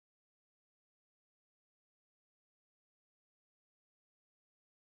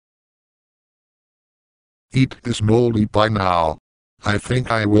Eat this moldy pie now. I think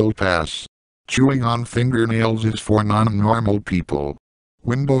I will pass. Chewing on fingernails is for non-normal people.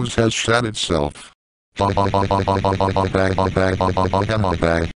 Windows has shut itself. This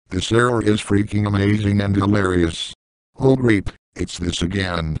error is freaking amazing and hilarious. Oh great, it's this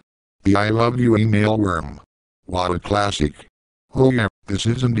again. The I love you email worm. What a classic. Oh yeah, this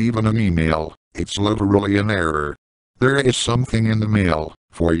isn't even an email, it's literally an error. There is something in the mail,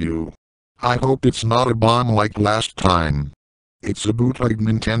 for you. I hope it's not a bomb like last time. It's a bootleg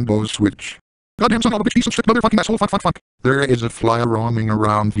Nintendo Switch. Goddamn son of a bitch, piece of shit, motherfucking asshole, fuck. There is a fly roaming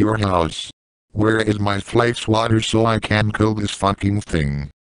around your house. Where is my fly swatter so I can kill this fucking thing?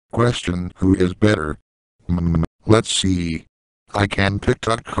 Question, who is better? Let's see. I can pick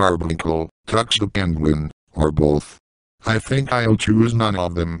Tuck Carbuncle, Tux the Penguin, or both. I think I'll choose none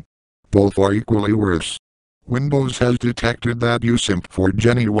of them. Both are equally worse. Windows has detected that you simp for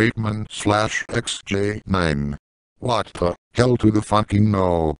Jenny Wakeman /XJ9. What the hell to the fucking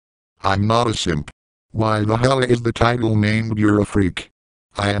no? I'm not a simp. Why the hell is the title named You're a Freak?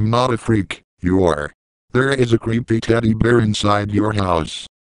 I am not a freak, you are. There is a creepy teddy bear inside your house.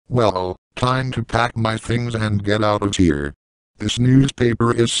 Well, time to pack my things and get out of here. This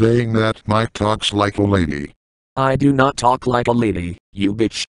newspaper is saying that Mike talks like a lady. I do not talk like a lady, you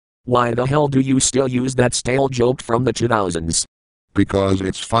bitch. Why the hell do you still use that stale joke from the 2000s? Because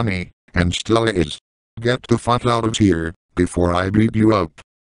it's funny, and still is. Get the fuck out of here, before I beat you up.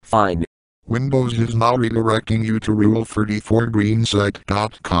 Fine. Windows is now redirecting you to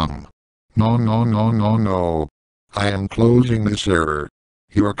rule34greensite.com. No. I am closing this error.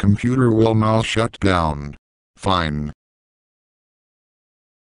 Your computer will now shut down. Fine.